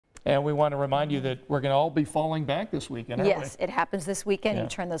And we want to remind you that we're going to all be falling back this weekend, aren't we? Yes, it happens this weekend. Yeah. You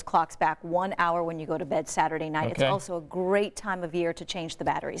turn those clocks back 1 hour when you go to bed Saturday night. Okay. It's also a great time of year to change the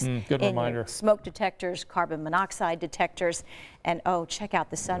batteries. Good in reminder. your smoke detectors, carbon monoxide detectors, and oh, check out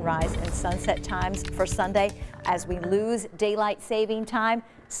the sunrise and sunset times for Sunday. As we lose daylight saving time,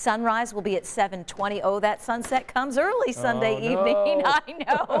 sunrise will be at 7:20. Oh, that sunset comes early Sunday evening. No. I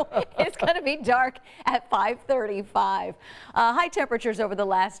know. It's going to be dark at 5:35. High temperatures over the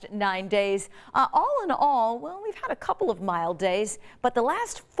last 9 days. All in all, well, we've had a couple of mild days, but the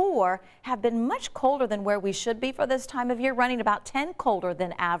last 4 have been much colder than where we should be for this time of year, running about 10 colder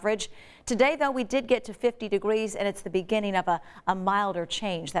than average. Today, though, we did get to 50 degrees, and it's the beginning of a milder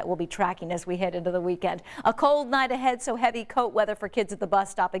change that we'll be tracking as we head into the weekend. A cold night ahead, so heavy coat weather for kids at the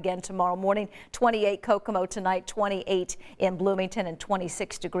bus stop again tomorrow morning. 28 Kokomo tonight, 28 in Bloomington, and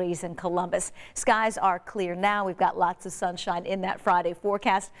 26 degrees in Columbus. Skies are clear now. We've got lots of sunshine in that Friday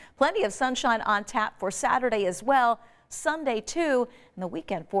forecast. Plenty of sunshine on tap for Saturday as well. Sunday too, and the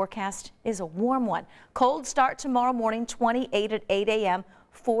weekend forecast is a warm one. Cold start tomorrow morning, 28 at 8 a.m.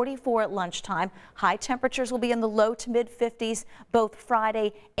 44 at lunchtime. High temperatures will be in the low to mid 50s both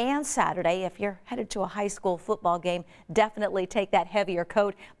Friday and Saturday. If you're headed to a high school football game, definitely take that heavier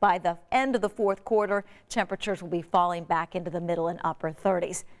coat. By the end of the fourth quarter, temperatures will be falling back into the middle and upper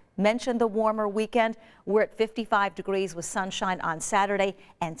 30s. Mentioned the warmer weekend. We're at 55 degrees with sunshine on Saturday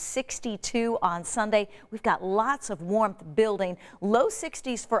and 62 on Sunday. We've got lots of warmth building. Low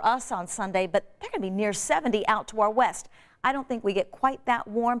 60s for us on Sunday, but they're going to be near 70 out to our west. I don't think we get quite that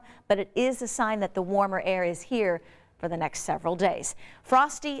warm, but it is a sign that the warmer air is here for the next several days.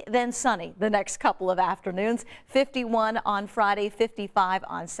 Frosty, then sunny the next couple of afternoons. 51 on Friday, 55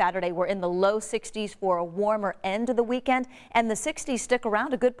 on Saturday. We're in the low 60s for a warmer end of the weekend, and the 60s stick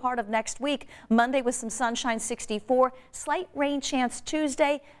around a good part of next week. Monday with some sunshine, 64. Slight rain chance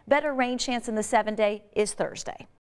Tuesday. Better rain chance in the 7-day is Thursday.